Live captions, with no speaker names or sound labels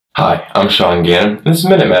Hi, I'm Sean Gannon. This is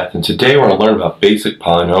Minute Math, and today we're going to learn about basic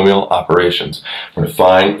polynomial operations. We're going to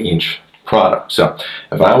find each product. So,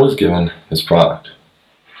 if I was given this product,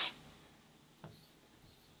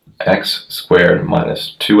 x squared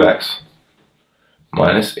minus 2x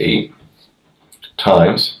minus 8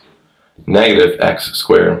 times negative x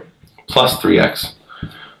squared plus 3x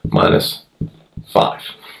minus 5.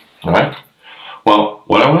 Alright? Well,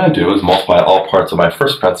 what I want to do is multiply all parts of my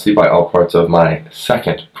first parenthesis by all parts of my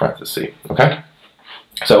second parenthesis. Okay?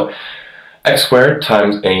 So, x squared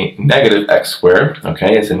times a negative x squared,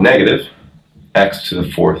 okay, is a negative x to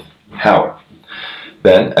the fourth power.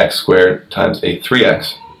 Then x squared times a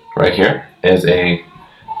 3x, right here, is a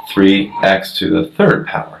 3x to the third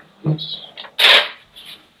power. Oops.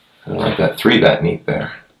 I don't like that 3 that neat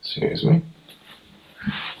there. Excuse me.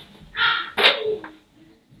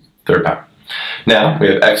 Third power. Now, we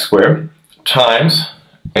have x squared times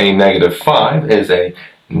a negative 5 is a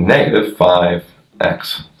negative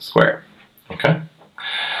 5x squared. Okay?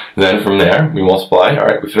 Then from there, we multiply.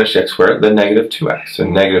 Alright, we finish the x squared, then negative 2x. So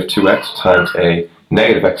negative 2x times a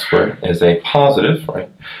negative x squared is a positive, right?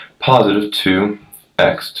 Positive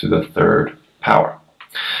 2x to the third power.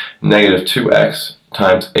 Negative 2x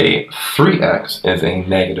times a 3x is a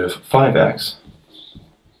negative 5x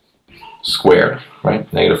squared,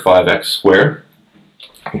 right? Negative 5x squared.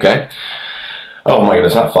 Okay. Oh my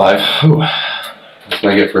goodness, not 5. Ooh. That's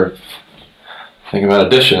what I get for thinking about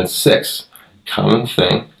addition. It's 6. Common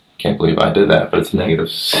thing. Can't believe I did that, but it's negative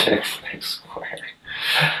 6x squared.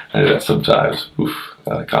 I do that sometimes. Oof,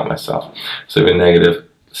 I caught myself. So we have negative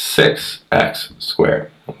 6x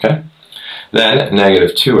squared. Okay. Then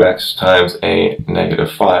negative 2x times a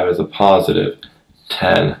negative 5 is a positive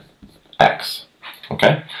 10x.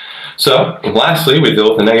 Okay. So, lastly, we deal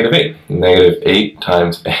with the negative 8. Negative 8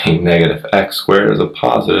 times a negative x squared is a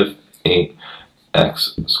positive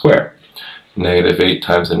 8x squared. Negative 8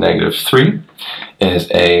 times a negative 3 is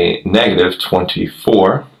a negative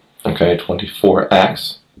 24, okay,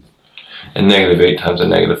 24x. And negative 8 times a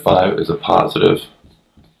negative 5 is a positive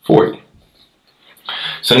 40.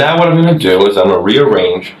 So now what I'm going to do is I'm going to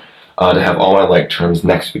rearrange to have all my like terms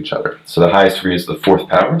next to each other. So the highest degree is the fourth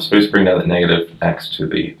power, so we just bring down the negative x to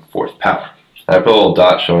the fourth power. And I put a little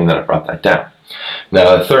dot showing that I brought that down.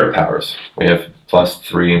 Now the third powers, we have plus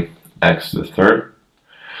 3x to the third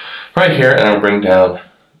right here, and I'll bring down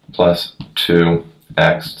plus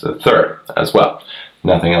 2x to the third as well.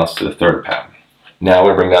 Nothing else to the third power. Now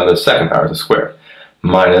we bring down the second power, the square.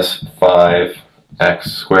 Minus 5x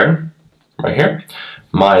squared right here.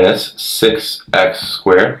 Minus 6x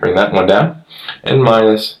squared, bring that one down, and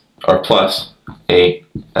minus, or plus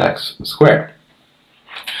 8x squared.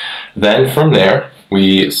 Then from there,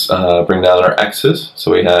 we bring down our x's,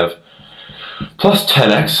 so we have plus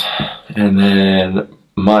 10x, and then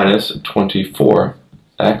minus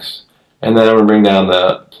 24x, and then I'm going to bring down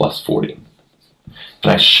the plus 40.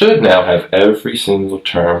 And I should now have every single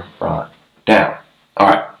term brought down.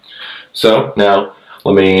 Alright, so now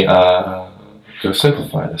let me go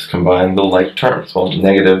simplify this, combine the like terms. Well,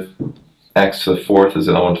 negative x to the fourth is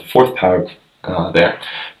on the fourth power there.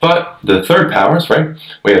 But the third powers, right?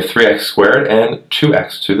 We have 3x squared and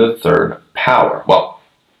 2x to the third power. Well,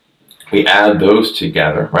 we add those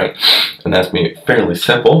together, right? And that's fairly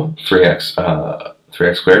simple. 3x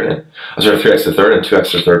squared, and 3x to the third and 2x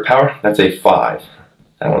to the third power. That's a 5.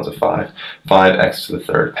 That one's a 5. 5x to the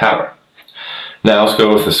third power. Now let's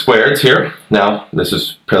go with the squareds here. Now this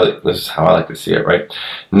is how I like to see it, right?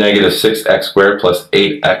 Negative 6x squared plus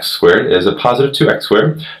 8x squared is a positive 2x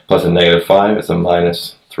squared, plus a negative 5 is a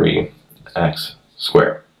minus 3x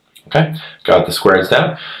squared. Okay, got the squareds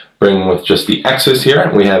down. Bring with just the x's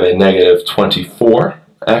here. We have a negative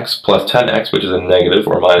 24x plus 10x, which is a negative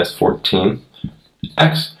or minus 14x,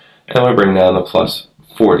 and we bring down the plus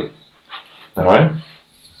 40. All right.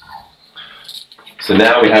 So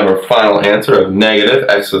now we have our final answer of negative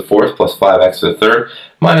x to the fourth plus 5x to the third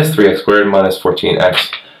minus 3x squared minus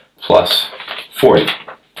 14x plus 40.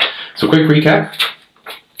 So quick recap.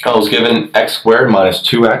 I was given x squared minus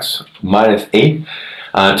 2x minus 8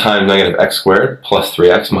 times negative x squared plus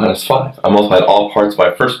 3x minus 5. I multiplied all parts of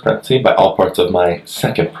my first parenthesis by all parts of my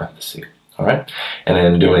second parenthesis. Alright, and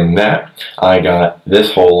in doing that, I got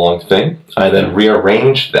this whole long thing. I then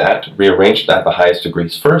rearranged that the highest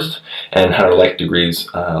degrees first, and had like degrees,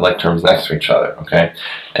 like terms next to each other, okay?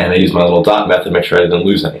 And I used my little dot method to make sure I didn't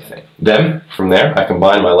lose anything. Then, from there, I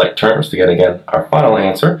combined my like terms to get, again, our final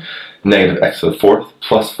answer, negative x to the fourth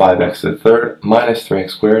plus 5x to the third minus 3x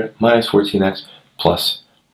squared minus 14x plus